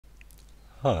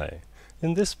Hi,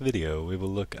 in this video we will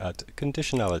look at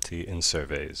conditionality in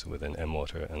surveys within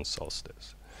mWater and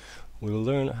Solstice. We will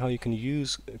learn how you can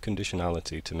use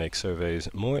conditionality to make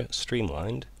surveys more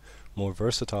streamlined, more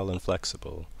versatile and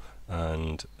flexible,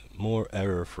 and more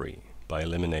error-free by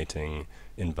eliminating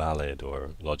invalid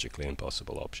or logically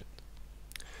impossible options.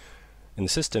 In the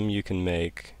system you can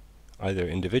make either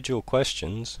individual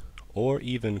questions or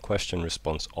even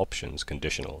question-response options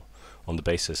conditional on the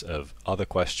basis of other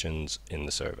questions in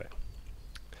the survey.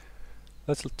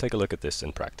 Let's take a look at this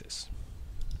in practice.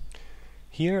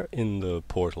 Here in the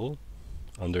portal,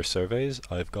 under surveys,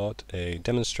 I've got a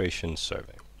demonstration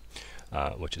survey,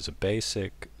 which is a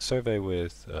basic survey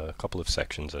with a couple of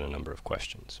sections and a number of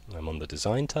questions. I'm on the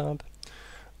Design tab,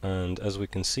 and as we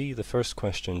can see, the first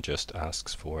question just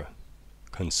asks for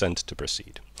consent to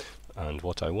proceed. And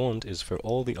what I want is for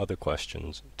all the other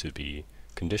questions to be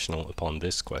conditional upon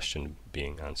this question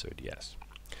being answered yes.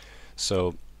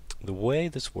 So the way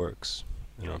this works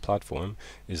in our platform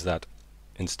is that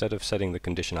instead of setting the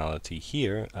conditionality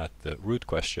here at the root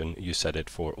question, you set it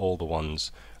for all the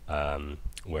ones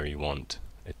where you want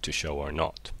it to show or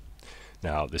not.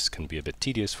 Now this can be a bit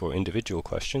tedious for individual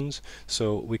questions,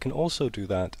 so we can also do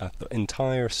that at the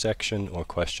entire section or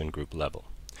question group level.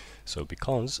 So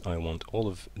because I want all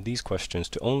of these questions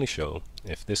to only show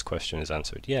if this question is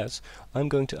answered yes, I'm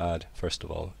going to add, first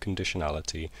of all,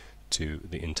 conditionality to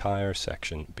the entire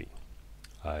section B.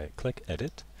 I click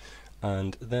Edit,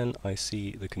 and then I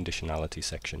see the conditionality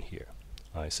section here.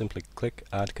 I simply click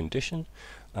Add Condition,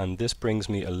 and this brings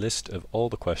me a list of all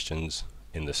the questions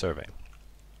in the survey.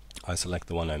 I select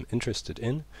the one I'm interested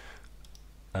in,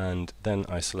 and then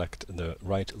I select the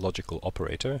right logical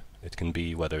operator. It can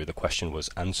be whether the question was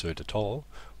answered at all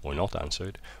or not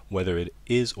answered, whether it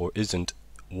is or isn't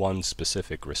one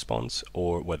specific response,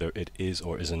 or whether it is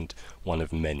or isn't one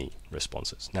of many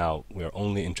responses. Now we're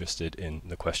only interested in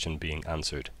the question being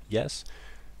answered yes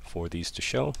for these to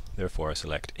show, therefore I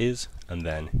select is and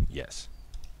then yes.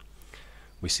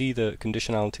 We see the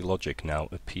conditionality logic now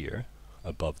appear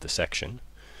above the section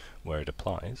where it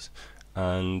applies,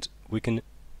 and we can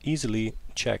easily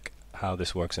check how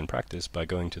this works in practice by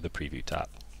going to the Preview tab.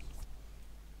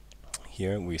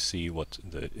 Here we see what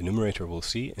the enumerator will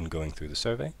see in going through the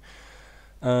survey,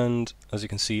 and as you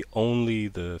can see, only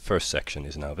the first section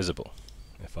is now visible.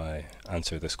 If I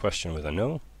answer this question with a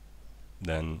no,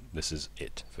 then this is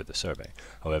it for the survey.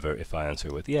 However, if I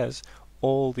answer with yes,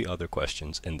 all the other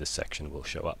questions in this section will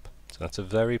show up. So that's a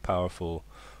very powerful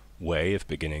way of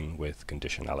beginning with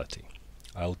conditionality.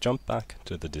 I'll jump back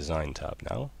to the Design tab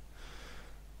now,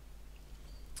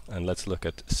 and let's look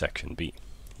at section B.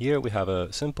 Here we have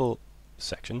a simple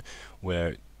section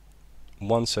where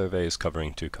one survey is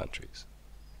covering two countries,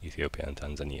 Ethiopia and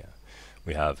Tanzania.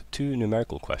 We have two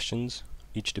numerical questions,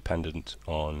 each dependent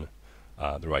on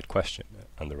the right question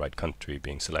and the right country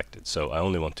being selected. So I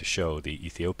only want to show the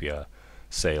Ethiopia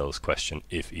sales question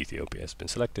if Ethiopia has been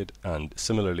selected, and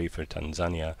similarly for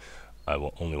Tanzania, I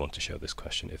will only want to show this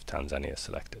question if Tanzania is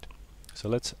selected. So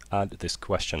let's add this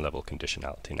question level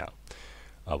conditionality now.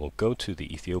 I will go to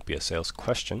the Ethiopia sales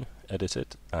question, edit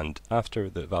it, and after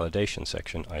the validation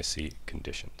section I see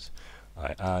conditions.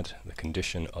 I add the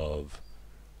condition of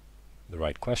the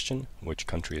right question, which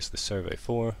country is the survey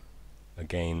for.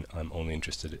 Again, I'm only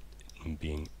interested in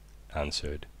being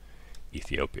answered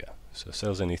Ethiopia. So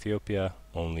sales in Ethiopia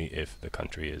only if the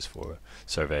country is for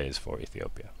survey is for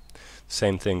Ethiopia.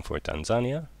 Same thing for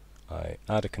Tanzania. I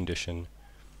add a condition,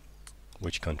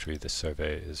 which country this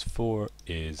survey is for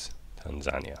is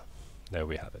Tanzania. There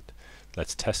we have it.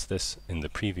 Let's test this in the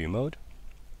preview mode.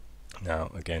 Now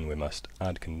again we must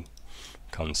add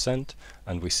consent,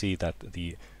 and we see that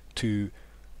the two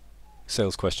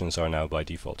sales questions are now by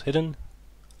default hidden.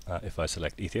 If I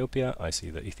select Ethiopia, I see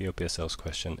the Ethiopia sales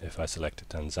question. If I select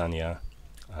Tanzania,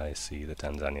 I see the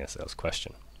Tanzania sales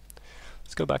question.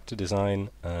 Let's go back to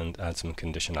design and add some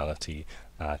conditionality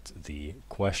at the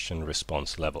question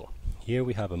response level. Here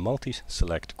we have a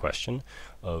multi-select question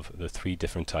of the three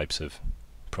different types of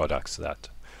products that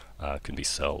can be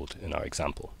sold in our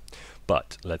example.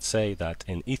 But let's say that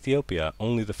in Ethiopia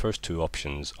only the first two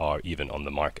options are even on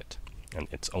the market, and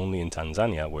it's only in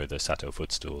Tanzania where the Sato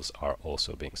footstools are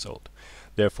also being sold.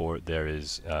 Therefore, there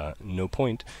is no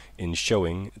point in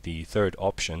showing the third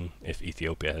option if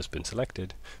Ethiopia has been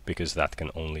selected, because that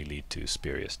can only lead to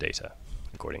spurious data,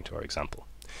 according to our example.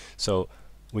 So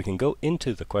we can go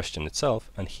into the question itself,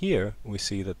 and here we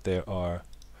see that there are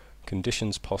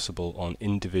conditions possible on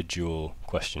individual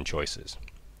question choices.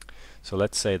 So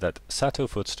let's say that Sato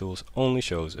footstools only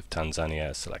shows if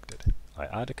Tanzania is selected. I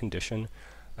add a condition,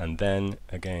 and then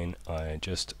again I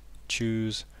just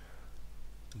choose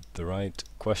the right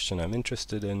question I'm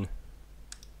interested in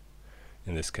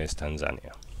this case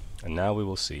Tanzania. And now we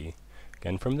will see,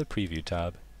 again from the preview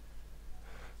tab,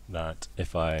 that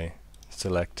if I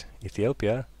select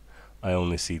Ethiopia, I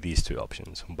only see these two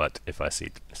options, but if I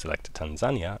select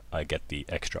Tanzania, I get the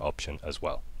extra option as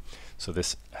well. So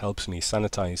this helps me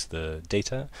sanitize the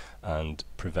data and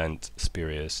prevent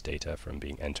spurious data from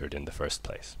being entered in the first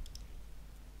place.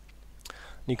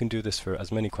 You can do this for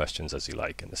as many questions as you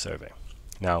like in the survey.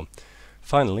 Now,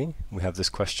 finally, we have this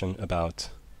question about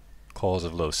cause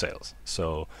of low sales.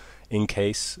 So in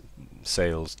case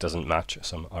sales doesn't match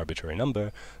some arbitrary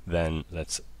number, then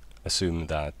let's assume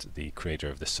that the creator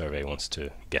of this survey wants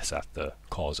to guess at the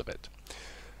cause of it.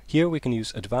 Here we can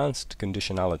use advanced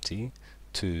conditionality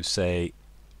to say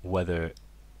whether,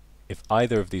 if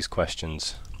either of these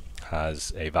questions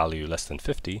has a value less than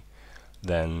 50,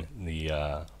 then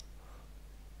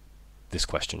this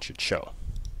question should show.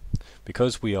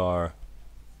 Because we are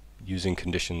using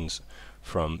conditions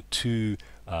from two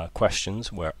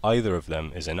questions where either of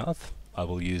them is enough, I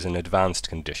will use an advanced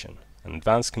condition. And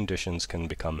advanced conditions can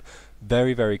become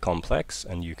very, very complex,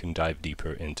 and you can dive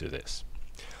deeper into this.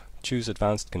 Choose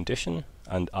advanced condition,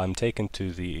 and I'm taken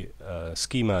to the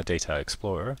schema data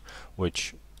explorer,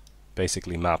 which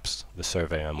basically maps the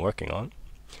survey I'm working on.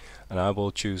 And I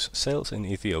will choose sales in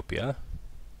Ethiopia.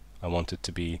 I want it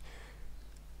to be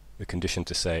the condition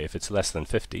to say if it's less than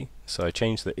 50, so I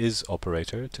change the is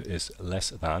operator to is less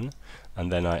than,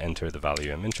 and then I enter the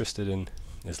value I'm interested in,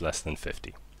 is less than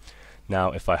 50.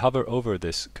 Now if I hover over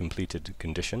this completed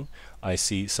condition, I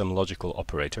see some logical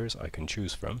operators I can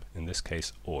choose from, in this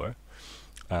case or,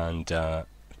 and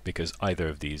because either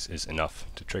of these is enough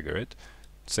to trigger it,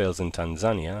 sales in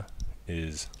Tanzania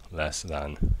is less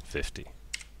than 50.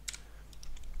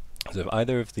 So if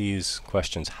either of these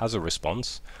questions has a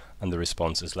response, and the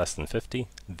response is less than 50,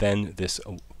 then this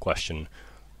question,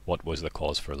 what was the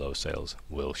cause for low sales,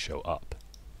 will show up.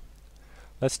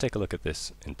 Let's take a look at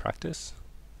this in practice.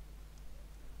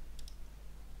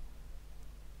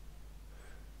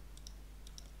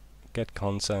 Get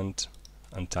consent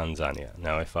and Tanzania.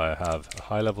 Now if I have a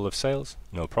high level of sales,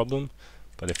 no problem,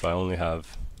 but if I only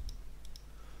have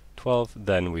 12,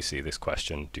 then we see this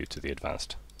question due to the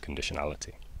advanced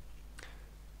conditionality.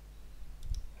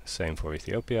 Same for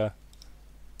Ethiopia.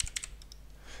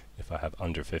 If I have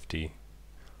under 50,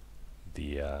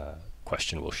 the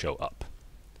question will show up.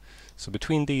 So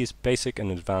between these basic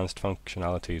and advanced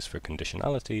functionalities for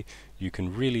conditionality, you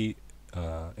can really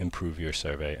improve your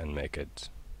survey and make it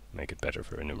better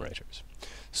for enumerators.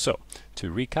 So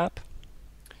to recap,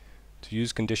 to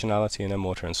use conditionality in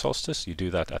mWater and Solstice, you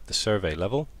do that at the survey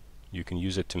level. You can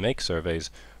use it to make surveys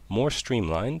more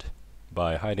streamlined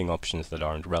by hiding options that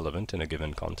aren't relevant in a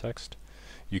given context.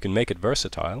 You can make it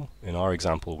versatile. In our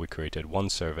example, we created one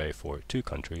survey for 2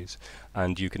 countries,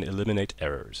 and you can eliminate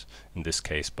errors, in this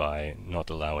case by not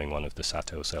allowing one of the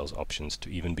Sato sales options to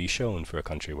even be shown for a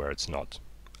country where it's not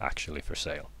actually for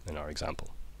sale, in our example.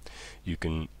 You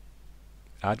can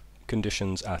add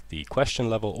conditions at the question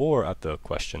level or at the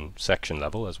question section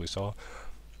level, as we saw,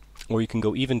 or you can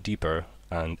go even deeper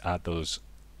and add those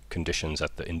conditions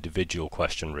at the individual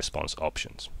question response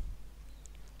options.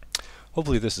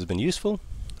 Hopefully this has been useful.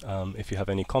 If you have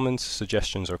any comments,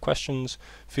 suggestions or questions,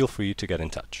 feel free to get in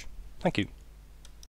touch. Thank you.